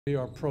We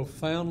are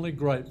profoundly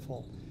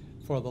grateful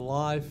for the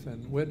life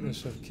and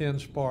witness of Ken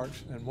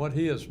Sparks and what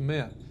he has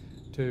meant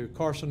to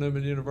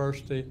Carson-Newman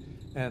University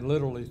and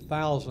literally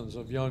thousands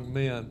of young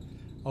men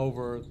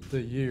over the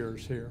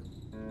years here.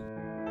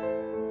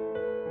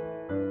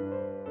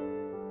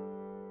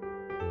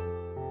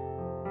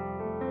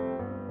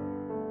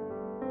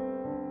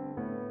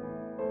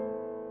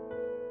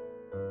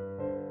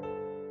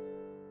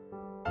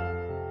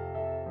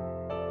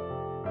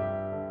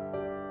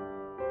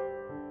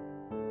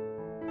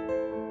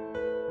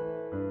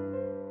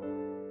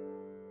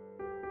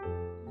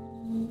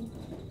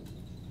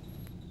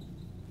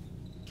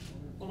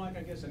 Well, Mike,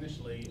 I guess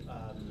initially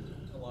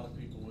a lot of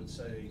people would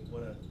say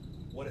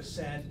what a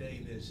sad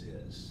day this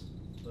is,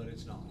 but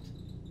it's not.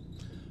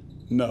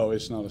 No,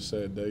 it's not a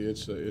sad day.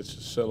 It's a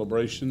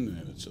celebration,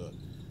 and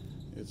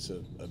it's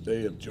a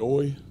day of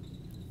joy.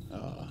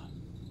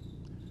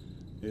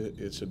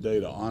 It's a day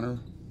to honor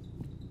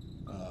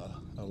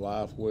a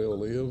life well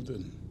lived,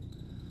 and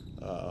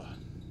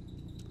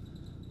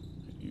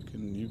you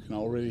can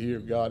already hear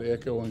God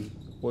echoing,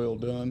 "Well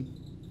done."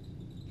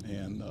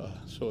 And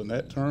so in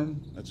that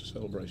term, that's a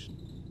celebration.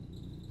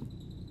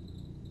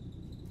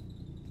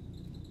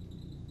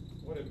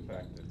 What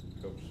impact did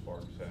Coach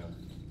Sparks have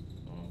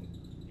on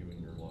you and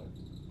your life?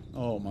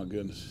 Oh my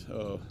goodness.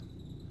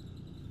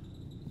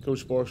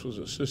 Coach Sparks was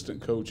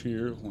assistant coach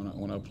here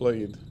when I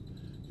played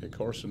at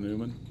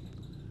Carson-Newman.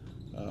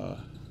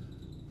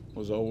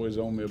 Was always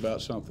on me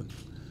about something.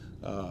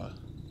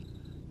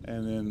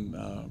 And then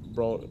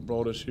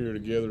brought us here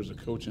together as a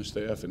coaching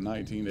staff in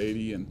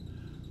 1980. And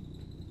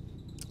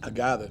a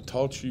guy that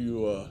taught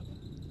you,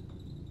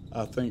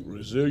 I think,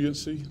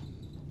 resiliency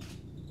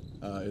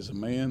as a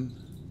man,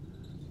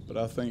 but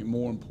I think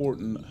more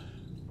important,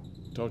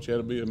 taught you how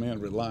to be a man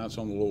of reliance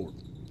on the Lord.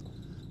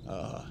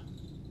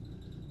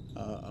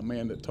 A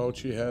man that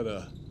taught you how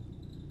to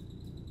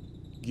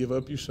give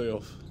up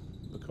yourself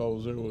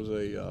because there was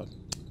a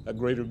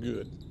greater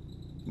good,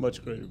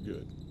 much greater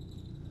good.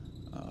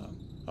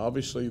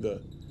 Obviously,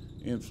 the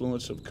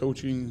influence of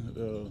coaching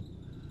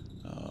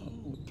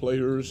with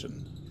players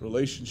and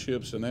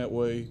relationships in that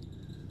way,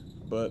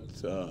 but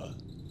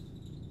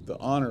the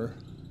honor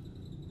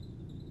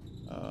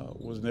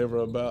was never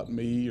about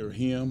me or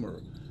him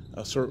or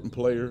a certain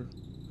player.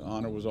 The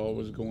honor was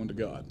always going to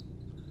God,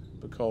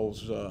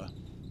 because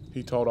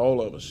he taught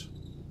all of us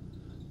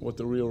what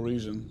the real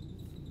reason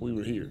we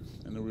were here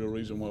and the real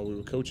reason why we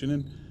were coaching.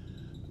 And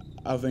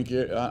I think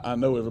I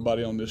know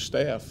everybody on this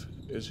staff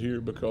is here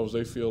because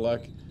they feel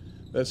like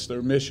that's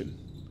their mission,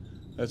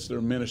 that's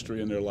their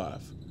ministry in their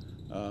life.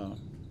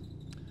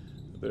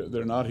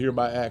 They're not here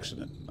by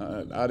accident.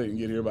 I didn't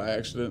get here by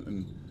accident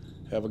and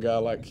have a guy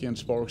like Ken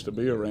Sparks to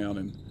be around,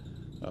 and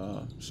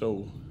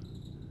so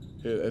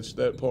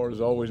that part has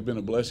always been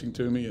a blessing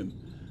to me. And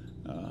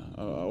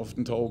I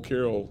often told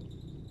Carol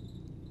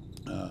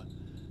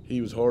he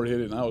was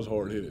hard-headed and I was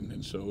hard-headed,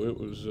 and so it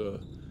was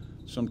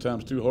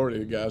sometimes two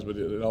hard-headed guys, but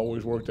it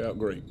always worked out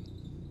great.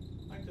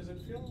 Mike, does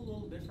it feel a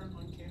little different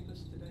on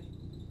campus today?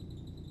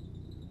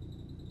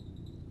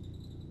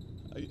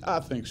 I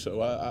think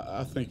so.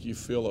 I think you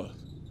feel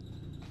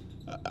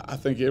I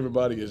think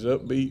everybody is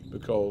upbeat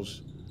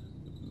because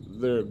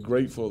they're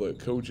grateful that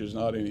Coach is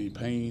not in any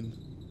pain,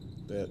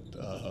 that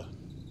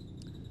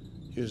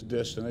his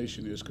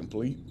destination is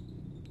complete.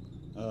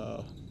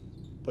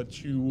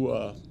 But you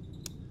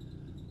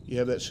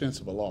have that sense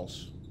of a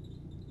loss.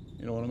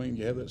 You know what I mean?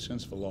 You have that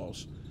sense of a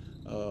loss.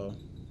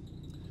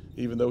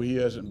 Even though he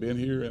hasn't been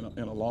here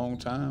in a long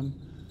time,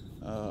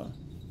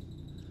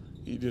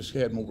 he just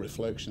had more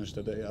reflections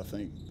today, I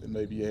think, than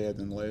maybe he had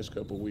in the last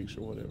couple of weeks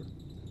or whatever.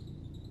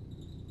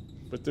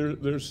 But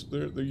there's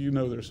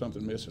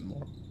something missing,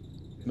 Mark,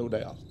 no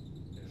doubt.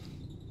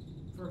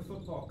 For a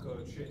football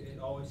coach, it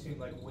always seemed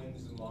like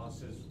wins and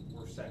losses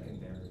were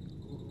secondary.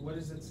 What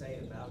does it say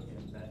about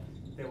him that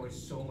there was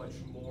so much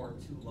more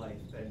to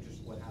life than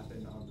just what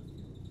happened on the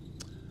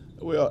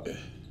field? Well,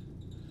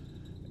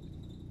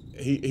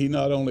 he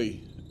not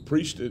only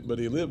preached it, but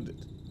he lived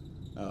it.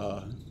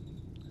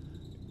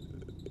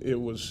 It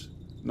was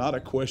not a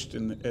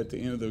question at the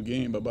end of the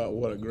game about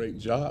what a great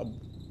job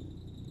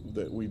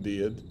that we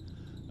did.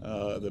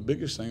 The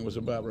biggest thing was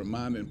about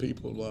reminding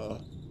people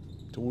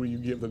to where you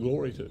give the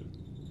glory to.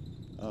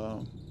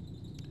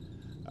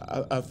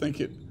 I think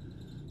it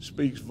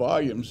speaks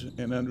volumes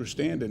in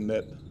understanding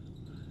that,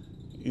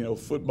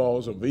 football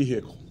is a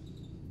vehicle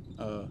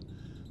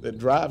that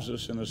drives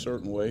us in a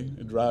certain way.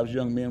 It drives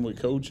young men we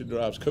coach, it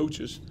drives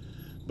coaches,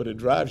 but it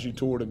drives you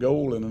toward a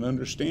goal and an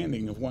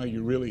understanding of why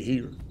you're really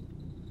here.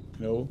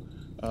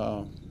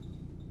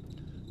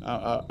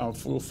 I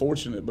feel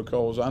fortunate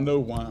because I know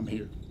why I'm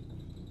here.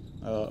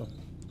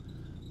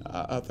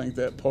 I think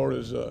that part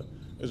is a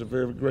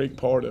very great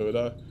part of it.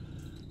 I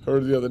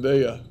heard the other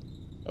day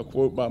a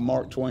quote by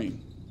Mark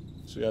Twain.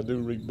 See, I do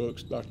read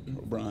books, Dr.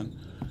 O'Brien.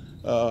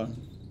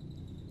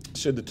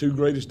 Said the two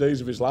greatest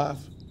days of his life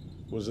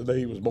was the day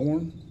he was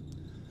born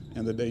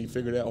and the day he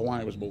figured out why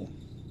he was born.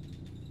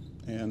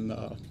 And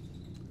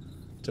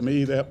to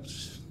me,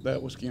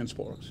 that was Ken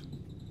Sparks.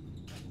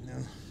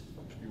 Yeah.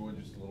 If you would,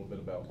 just a little bit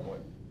about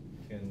what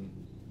Ken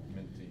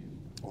meant to you.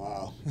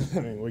 Wow. I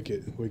mean, we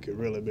could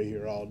really be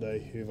here all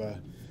day if I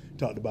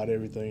talked about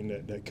everything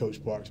that Coach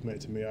Sparks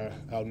meant to me.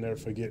 I'll never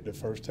forget the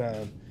first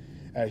time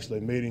actually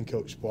meeting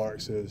Coach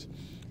Sparks is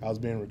I was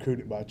being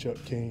recruited by Chuck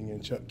King,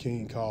 and Chuck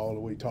King called,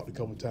 and we talked a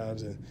couple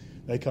times, and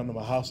they come to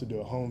my house to do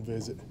a home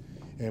visit.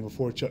 And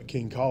before Chuck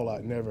King called,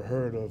 I'd never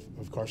heard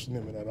of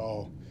Carson-Newman at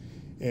all.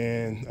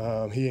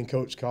 And he and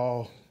Coach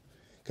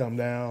come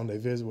down, they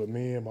visit with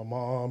me and my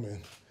mom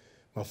and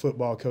my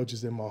football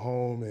coaches in my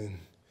home. And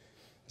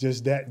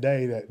just that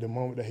day, the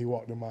moment that he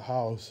walked in my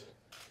house,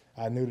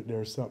 I knew that there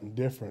was something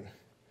different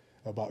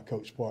about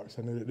Coach Sparks.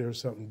 I knew that there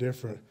was something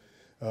different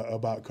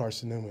about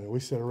Carson-Newman. We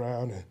sat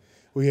around and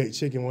we ate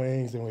chicken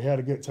wings and we had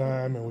a good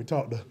time, and we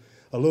talked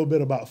a little bit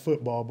about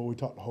football, but we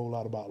talked a whole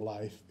lot about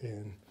life.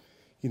 And,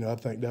 I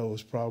think that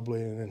was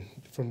probably, and then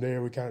from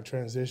there we kind of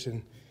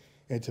transitioned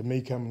into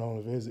me coming on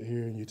a visit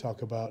here, and you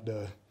talk about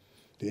the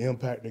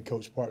impact that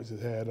Coach Sparks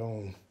has had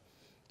on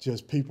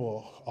just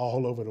people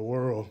all over the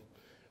world.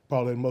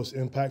 Probably the most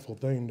impactful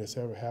thing that's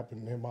ever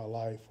happened in my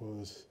life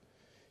was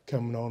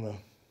coming on a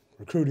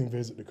recruiting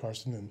visit to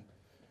Carson-Newman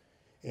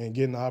and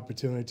getting the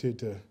opportunity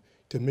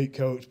to meet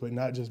Coach, but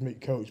not just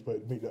meet Coach,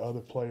 but meet the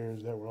other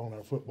players that were on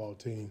our football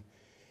team.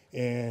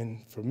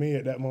 And for me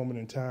at that moment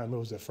in time, it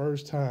was the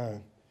first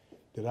time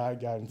that I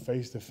had gotten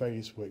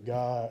face-to-face with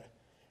God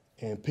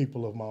and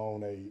people of my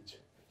own age.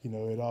 It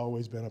had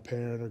always been a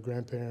parent or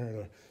grandparent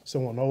or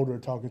someone older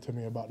talking to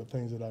me about the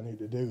things that I need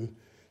to do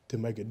to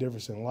make a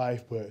difference in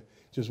life, but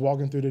just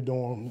walking through the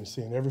dorm and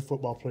seeing every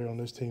football player on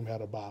this team had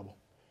a Bible.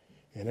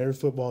 And every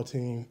football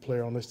team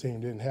player on this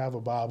team didn't have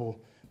a Bible,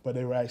 but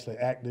they were actually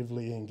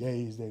actively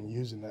engaged in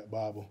using that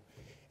Bible.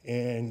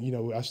 And,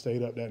 I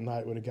stayed up that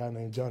night with a guy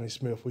named Johnny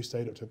Smith. We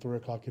stayed up till 3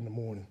 o'clock in the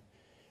morning,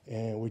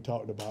 and we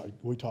talked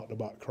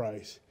about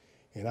Christ.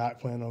 And I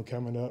planned on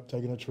coming up,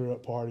 taking a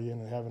trip, partying,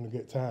 and having a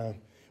good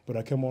time. But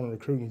I come on a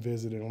recruiting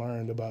visit and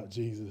learned about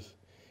Jesus,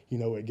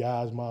 with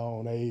guys my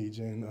own age.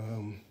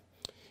 And,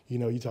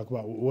 you talk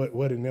about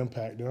what an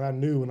impact. And I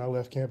knew when I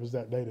left campus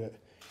that day that,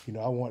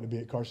 I wanted to be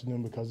at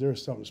Carson-Newman because there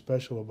was something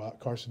special about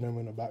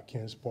Carson-Newman, about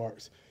Ken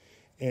Sparks.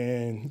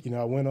 And,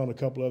 I went on a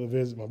couple other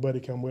visits. My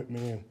buddy come with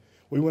me, and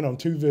we went on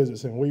 2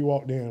 visits, and we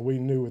walked in, and we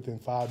knew within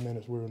 5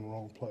 minutes we were in the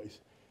wrong place.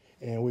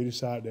 And we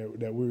decided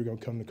that we were going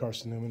to come to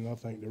Carson-Newman, and I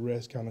think the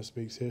rest kind of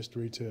speaks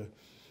history to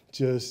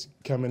just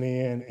coming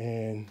in.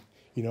 And,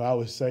 I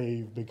was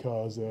saved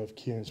because of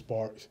Ken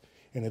Sparks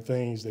and the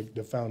things,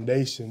 the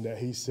foundation that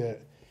he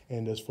set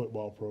in this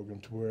football program,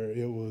 to where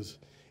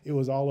it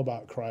was all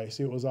about Christ.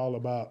 It was all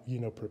about,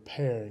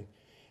 preparing.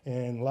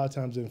 And a lot of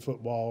times in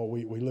football,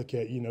 we look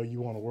at, you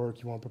want to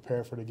work, you want to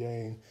prepare for the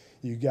game,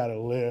 you got to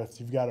lift,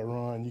 you've got to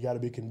run, you got to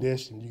be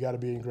conditioned, you got to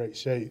be in great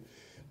shape.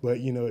 But,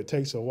 it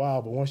takes a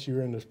while. But once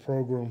you're in this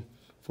program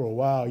for a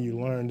while, you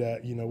learn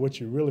that, what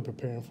you're really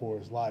preparing for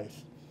is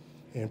life.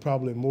 And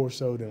probably more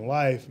so than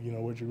life,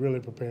 what you're really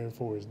preparing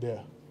for is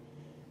death.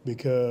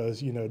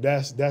 Because,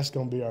 that's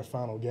going to be our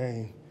final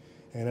game.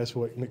 And that's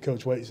what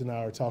Coach Waits and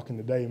I are talking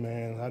today,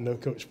 man. I know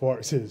Coach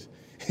Sparks is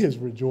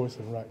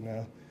rejoicing right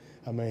now.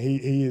 I mean,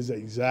 he is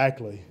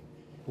exactly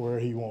where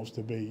he wants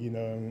to be.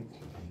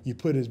 You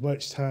put as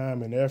much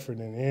time and effort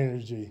and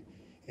energy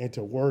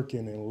into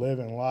working and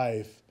living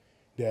life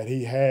that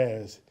he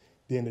has,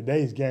 then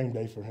today's game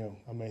day for him.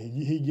 I mean,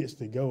 he gets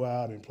to go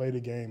out and play the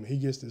game. He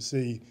gets to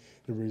see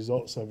the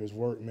results of his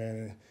work, man.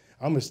 And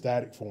I'm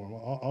ecstatic for him.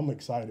 I'm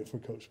excited for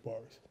Coach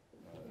Sparks.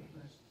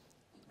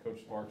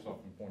 Coach Sparks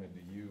often pointed to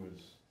you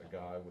as a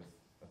guy with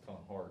a ton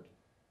of heart,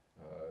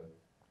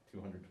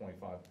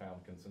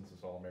 225-pound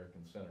consensus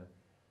All-American center.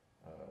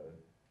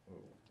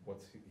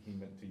 What's he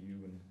meant to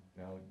you, and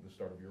now the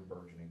start of your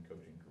burgeoning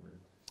coaching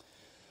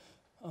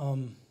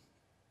career?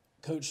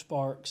 Coach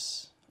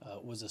Sparks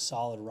was a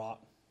solid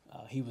rock.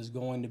 He was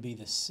going to be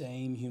the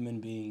same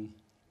human being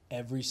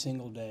every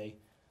single day,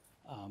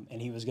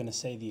 and he was going to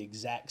say the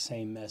exact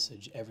same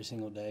message every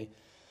single day.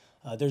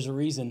 There's a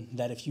reason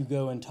that if you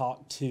go and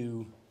talk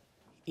to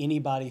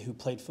anybody who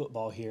played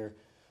football here,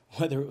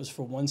 whether it was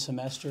for one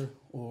semester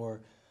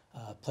or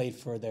played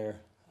for their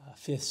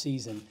 5th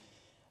season,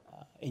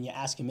 and you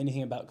ask them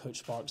anything about Coach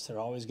Sparks, they're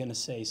always going to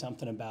say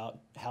something about,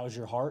 how's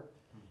your heart?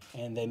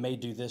 And they may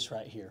do this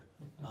right here.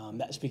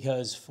 That's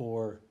because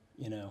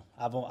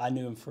I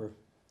knew him for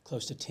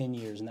close to 10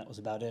 years, and that was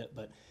about it.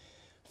 But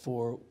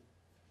for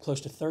close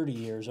to 30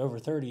 years, over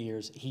 30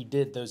 years, he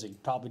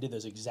probably did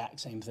those exact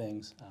same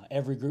things.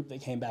 Every group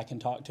that came back and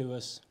talked to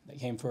us, that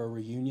came for a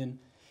reunion,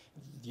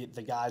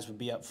 the guys would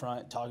be up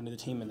front talking to the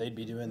team, and they'd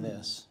be doing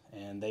this.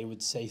 And they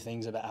would say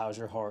things about, how's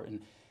your heart? And,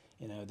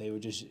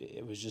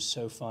 it was just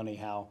so funny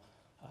how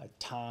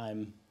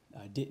time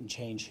didn't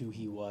change who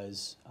he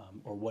was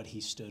or what he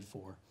stood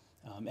for.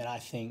 And I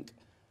think,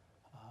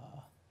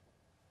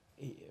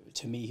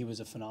 to me, he was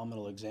a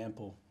phenomenal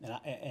example.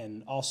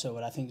 And also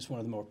what I think is one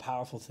of the more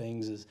powerful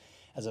things is,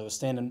 as I was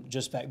standing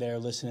just back there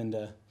listening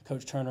to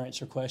Coach Turner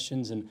answer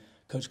questions and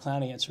Coach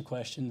Clowney answer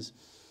questions,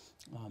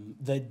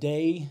 the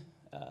day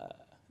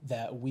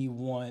that we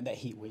won,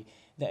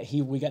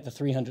 we got the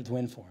 300th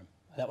win for him.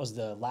 That was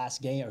the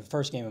last game, or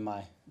first game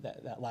of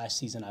that last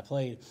season I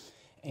played.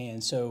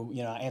 And so,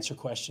 you know, I answer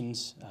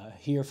questions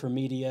here for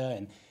media,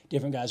 and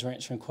different guys were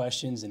answering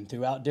questions. And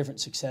throughout different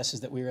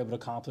successes that we were able to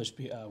accomplish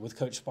with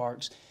Coach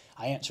Sparks,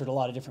 I answered a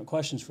lot of different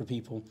questions for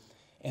people.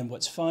 And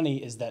what's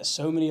funny is that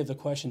so many of the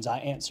questions I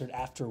answered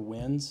after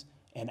wins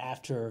and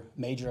after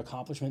major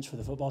accomplishments for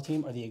the football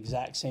team are the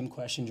exact same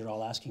questions you're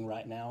all asking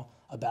right now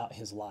about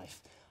his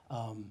life.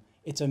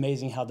 It's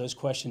amazing how those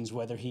questions,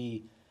 whether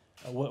he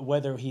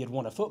had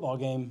won a football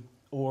game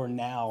or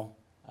now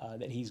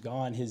that he's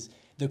gone,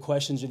 the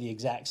questions are the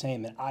exact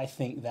same. And I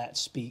think that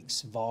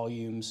speaks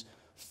volumes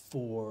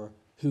for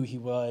who he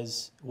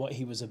was, what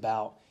he was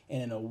about.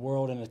 And in a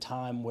world and a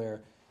time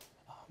where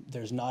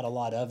there's not a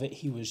lot of it,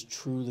 he was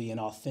truly an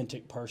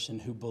authentic person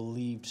who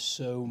believed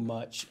so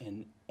much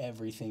in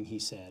everything he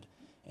said.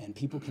 And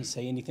people can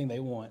say anything they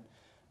want,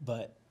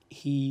 but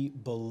he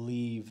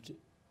believed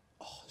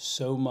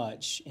so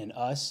much in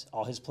us,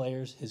 all his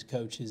players, his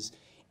coaches,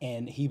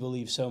 and he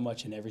believed so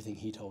much in everything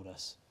he told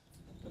us.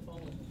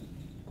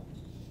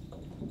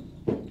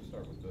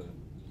 Start with the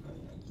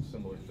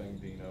similar thing,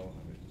 Dino. I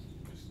mean,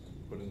 just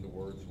put into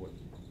words what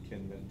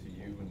Ken meant to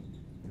you and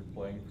your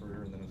playing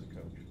career, and then as a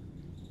coach.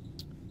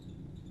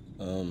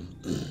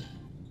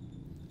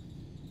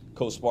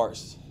 Coach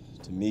Sparks,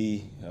 to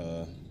me,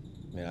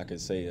 man, I could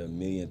say a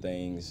million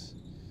things,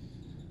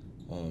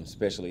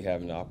 especially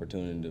having the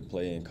opportunity to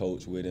play and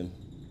coach with him.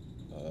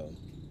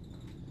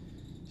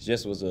 It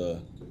just was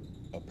a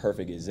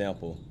perfect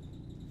example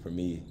for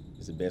me.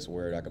 It's the best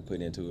word I could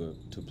put into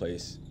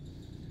place.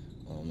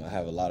 I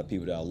have a lot of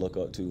people that I look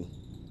up to,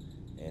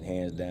 and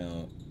hands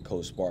down,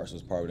 Coach Sparks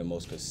was probably the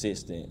most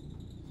consistent,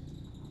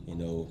 you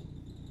know,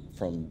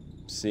 from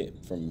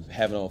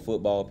having on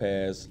football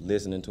pads,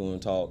 listening to him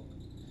talk,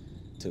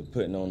 to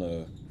putting on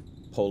a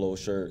polo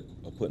shirt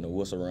or putting a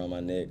whistle around my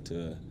neck,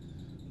 to,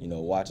 you know,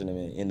 watching him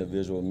in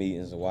individual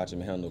meetings, to watch him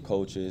handle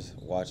coaches,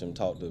 watch him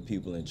talk to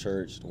people in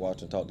church, to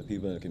watch him talk to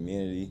people in the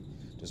community,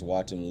 just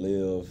watch him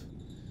live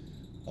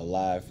a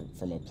life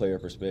from a player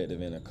perspective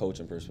and a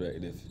coaching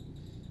perspective.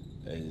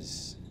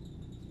 It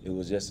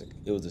was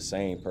the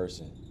same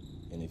person.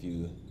 And if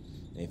you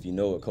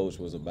know what Coach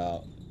was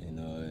about, and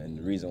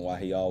the reason why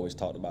he always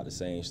talked about the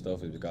same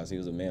stuff is because he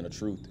was a man of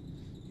truth.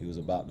 He was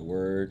about the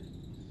word.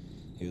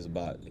 He was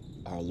about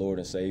our Lord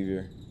and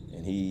Savior,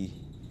 and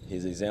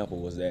his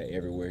example was that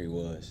everywhere he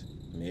was.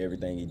 I mean,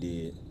 everything he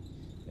did,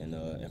 and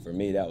for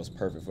me, that was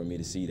perfect for me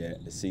to see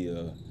that, to see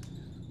a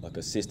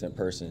consistent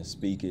person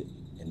speak it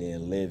and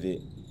then live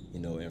it, you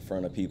know, in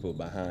front of people,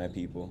 behind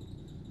people,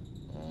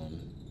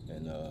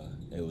 and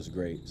it was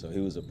great. So he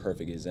was a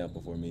perfect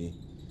example for me.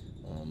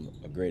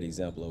 A great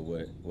example of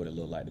what it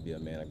looked like to be a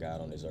man of God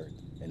on this earth.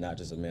 And not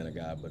just a man of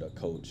God, but a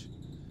coach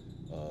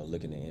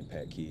looking to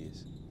impact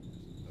kids.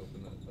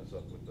 Open us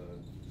up with a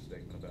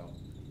statement about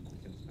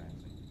Ken's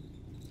passing.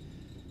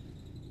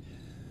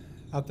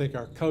 I think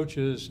our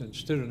coaches and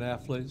student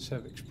athletes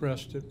have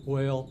expressed it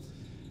well.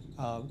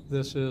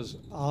 This is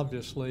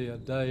obviously a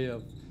day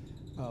of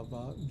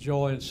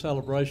joy and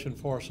celebration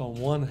for us on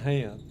one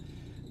hand,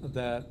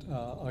 that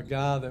a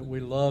guy that we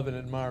love and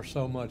admire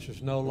so much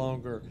is no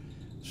longer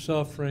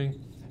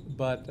suffering,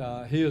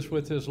 but he is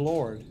with his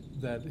Lord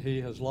that he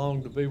has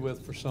longed to be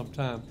with for some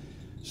time.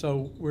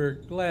 So we're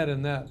glad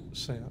in that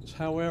sense.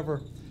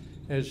 However,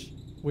 as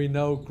we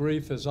know,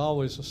 grief is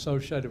always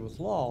associated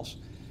with loss,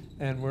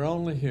 and we're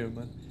only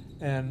human,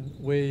 and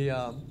we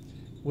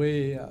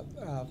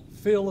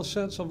feel a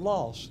sense of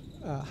loss.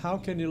 How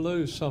can you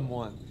lose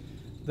someone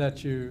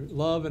that you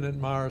love and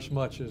admire as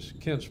much as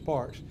Ken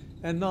Sparks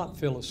and not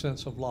feel a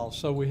sense of loss?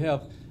 So we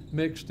have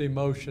mixed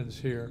emotions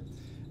here.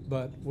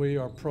 But we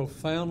are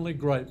profoundly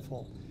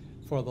grateful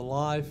for the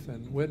life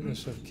and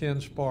witness of Ken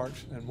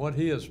Sparks and what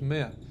he has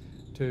meant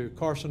to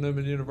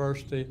Carson-Newman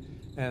University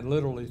and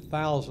literally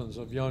thousands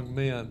of young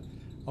men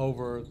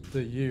over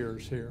the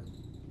years here.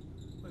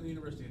 When the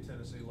University of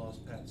Tennessee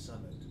lost Pat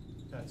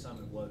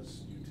Summitt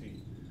was UT.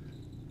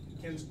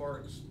 Ken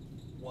Sparks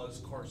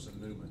was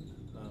Carson-Newman.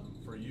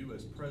 For you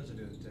as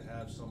president to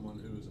have someone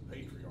who is a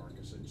patriarch,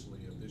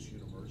 essentially, of this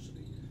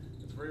university,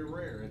 it's very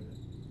rare, isn't it?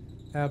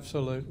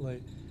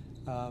 Absolutely.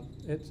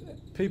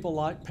 People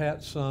like Pat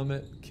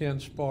Summitt, Ken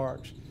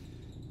Sparks,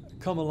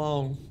 come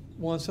along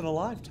once in a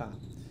lifetime.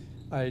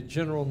 A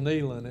General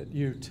Nealon at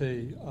UT,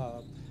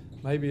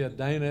 maybe a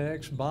Dana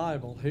X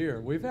Bible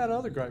here. We've had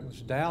other great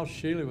ones. Dow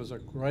Shealy was a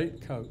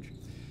great coach.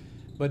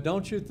 But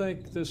don't you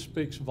think this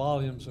speaks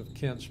volumes of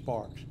Ken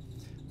Sparks?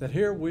 That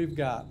here we've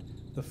got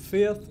the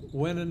 5th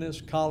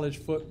winningest college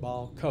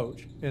football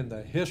coach in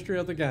the history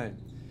of the game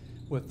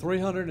with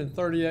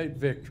 338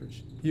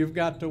 victories. You've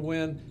got to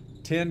win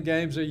 10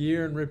 games a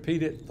year and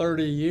repeat it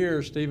 30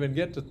 years to even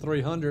get to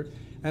 300,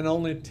 and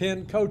only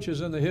 10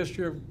 coaches in the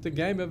history of the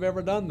game have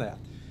ever done that.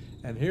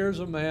 And here's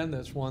a man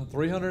that's won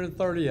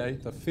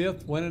 338, the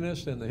 5th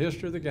winningest in the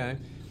history of the game,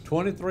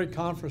 23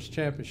 conference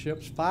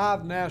championships,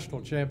 5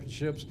 national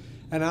championships,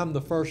 and I'm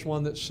the first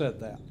one that said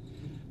that.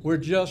 We're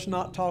just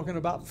not talking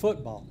about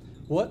football.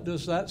 What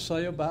does that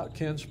say about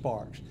Ken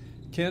Sparks?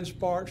 Ken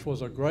Sparks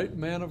was a great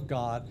man of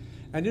God.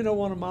 And you know,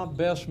 one of my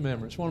best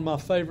memories, one of my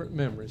favorite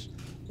memories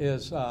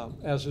is,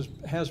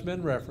 has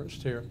been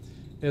referenced here,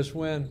 is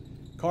when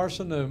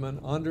Carson-Newman,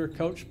 under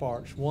Coach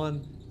Sparks,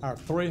 won our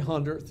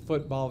 300th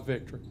football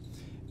victory.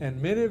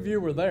 And many of you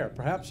were there,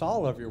 perhaps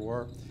all of you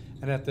were.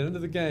 And at the end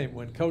of the game,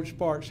 when Coach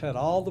Sparks had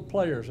all the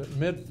players at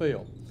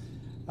midfield,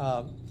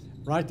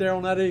 right there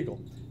on that eagle,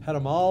 had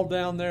them all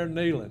down there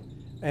kneeling,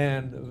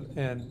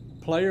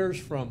 and players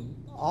from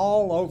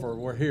all over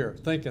were here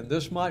thinking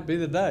this might be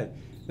the day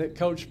that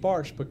Coach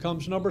Sparks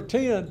becomes number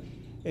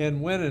 10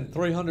 in winning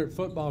 300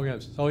 football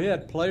games. So he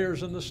had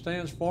players in the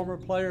stands, former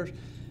players,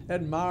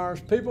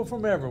 admirers, people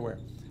from everywhere.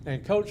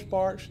 And Coach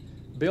Sparks,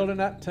 building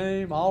that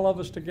team, all of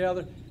us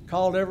together,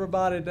 called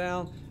everybody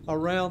down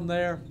around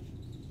there.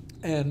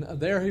 And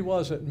there he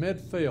was at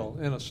midfield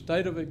in a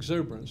state of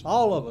exuberance.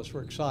 All of us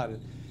were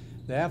excited.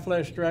 The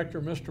athletics director,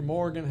 Mr.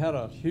 Morgan, had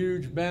a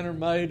huge banner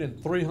made,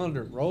 and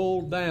 300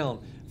 rolled down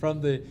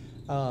from the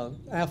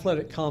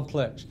athletic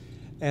complex.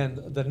 And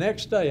the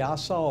next day I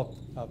saw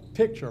a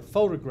picture, a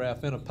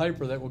photograph in a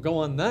paper that will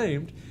go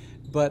unnamed,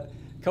 but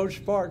Coach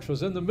Sparks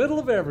was in the middle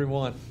of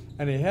everyone,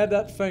 and he had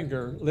that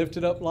finger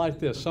lifted up like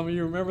this. Some of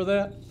you remember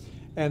that?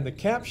 And the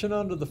caption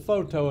under the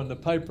photo in the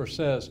paper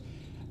says,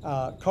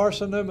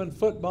 Carson-Newman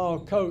football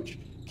coach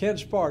Ken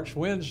Sparks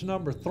wins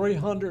number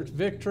 300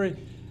 victory,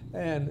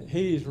 and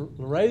he's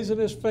raising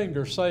his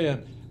finger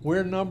saying,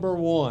 we're number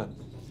 1.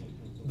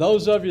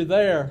 Those of you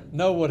there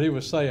know what he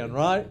was saying,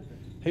 right?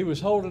 He was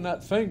holding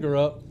that finger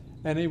up,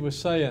 and he was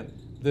saying,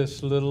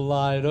 this little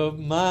light of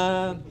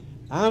mine,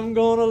 I'm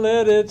gonna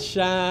let it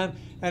shine.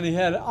 And he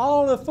had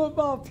all the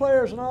football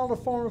players and all the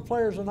former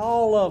players and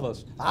all of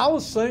us. I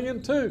was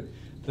singing too.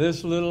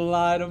 This little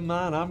light of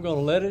mine, I'm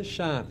gonna let it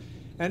shine.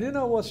 And you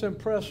know what's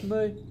impressed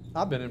me?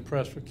 I've been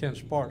impressed with Ken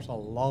Sparks a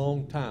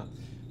long time,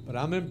 but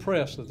I'm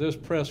impressed at this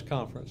press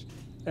conference.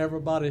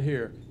 Everybody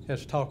here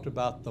has talked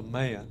about the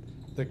man,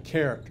 the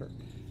character,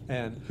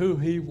 and who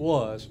he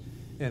was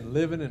in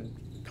living and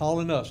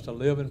calling us to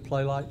live and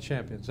play like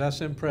champions.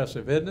 That's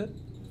impressive, isn't it?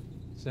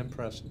 It's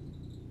impressive.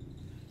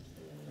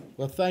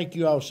 Well, thank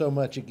you all so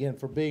much again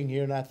for being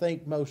here, and I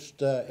think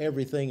most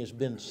everything has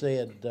been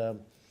said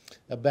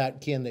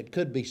about Ken that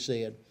could be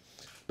said.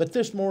 But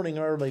this morning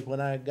early, when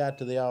I got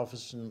to the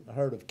office and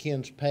heard of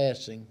Ken's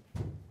passing,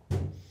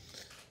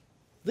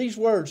 these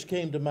words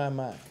came to my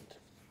mind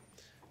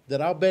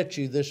that I'll bet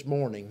you this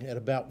morning at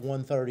about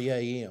 1:30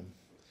 a.m.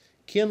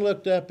 Ken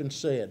looked up and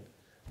said,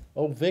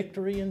 "Oh,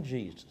 victory in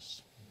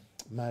Jesus,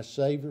 my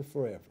Savior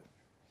forever.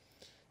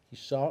 He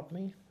sought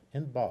me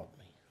and bought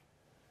me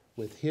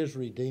with his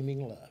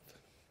redeeming love.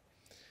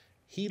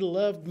 He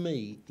loved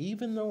me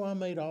even though I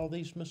made all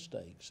these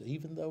mistakes,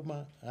 even though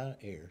I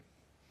erred.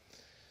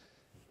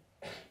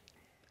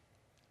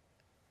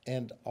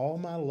 And all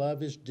my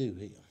love is due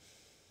him.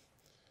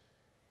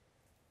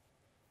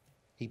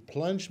 He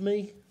plunged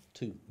me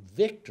to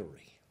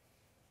victory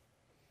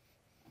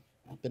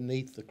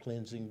beneath the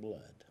cleansing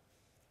blood.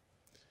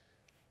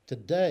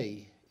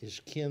 Today is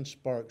Ken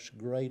Sparks'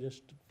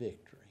 greatest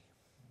victory.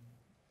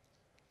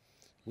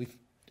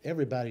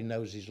 Everybody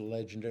knows he's a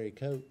legendary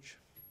coach,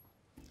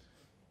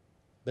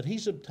 but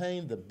he's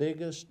obtained the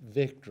biggest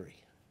victory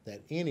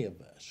that any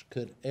of us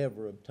could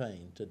ever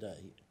obtain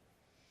today.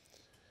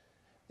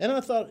 And I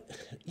thought,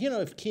 you know,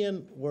 if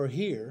Ken were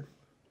here,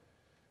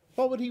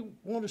 what would he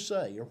want to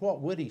say, or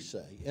what would he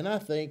say? And I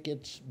think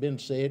it's been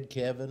said,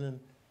 Kevin and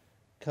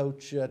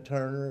Coach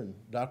Turner and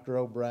Dr.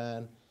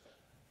 O'Brien,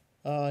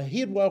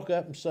 he'd walk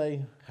up and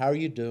say, "How are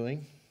you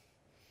doing?"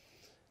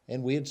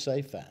 And we'd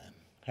say, "Fine."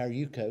 "How are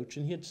you, Coach?"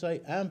 And he'd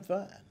say, "I'm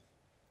fine."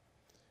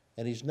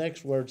 And his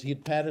next words,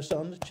 he'd pat us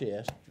on the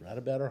chest, right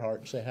about our heart,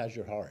 and say, "How's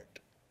your heart?"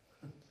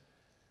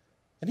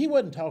 And he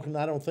wasn't talking,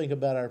 I don't think,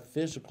 about our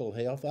physical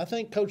health. I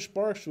think Coach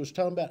Sparks was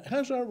talking about,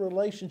 how's our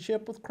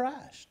relationship with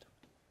Christ?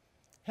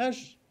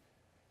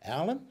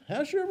 Alan,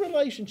 how's your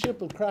relationship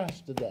with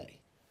Christ today?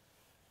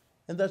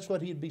 And that's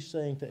what he'd be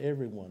saying to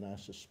everyone, I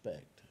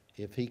suspect,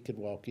 if he could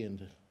walk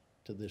into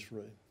this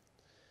room.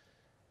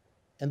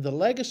 And the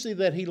legacy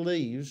that he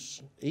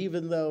leaves,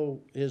 even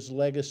though his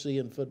legacy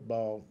in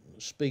football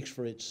speaks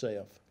for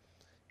itself,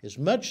 is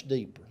much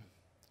deeper,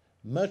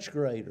 much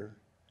greater,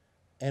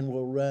 and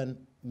will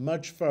run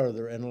much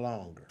further and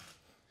longer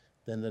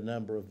than the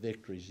number of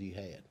victories he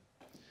had.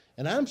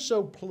 And I'm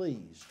so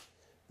pleased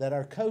that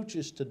our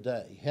coaches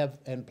today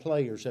and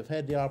players have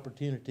had the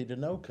opportunity to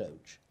know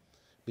Coach,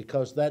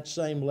 because that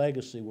same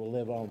legacy will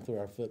live on through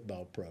our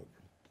football program.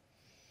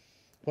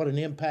 What an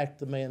impact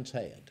the man's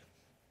had.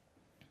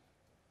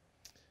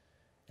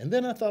 And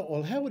then I thought,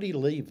 well, how would he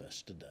leave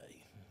us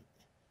today?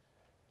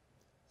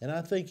 And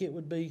I think it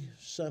would be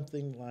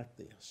something like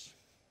this.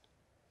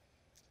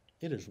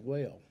 It is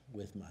well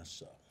with my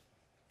soul.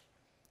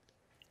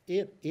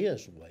 It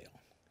is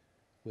well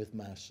with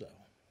my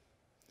soul.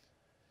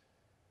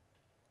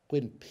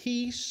 When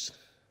peace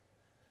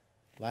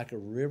like a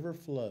river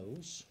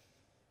flows,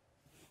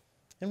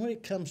 and when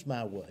it comes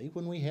my way,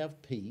 when we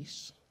have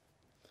peace,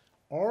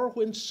 or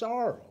when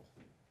sorrow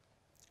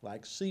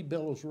like C.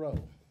 Billows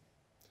Rowe,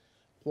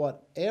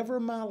 whatever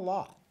my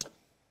lot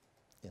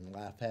in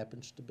life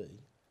happens to be,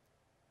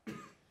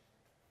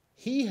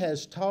 he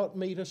has taught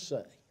me to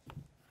say,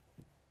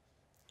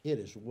 it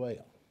is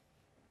well.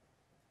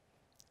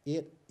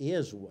 It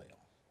is well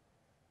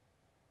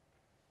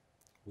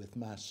with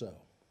my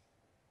soul.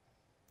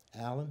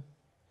 Alan,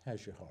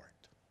 how's your heart?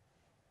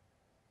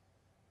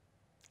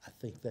 I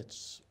think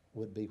that's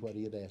would be what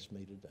he had asked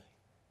me today.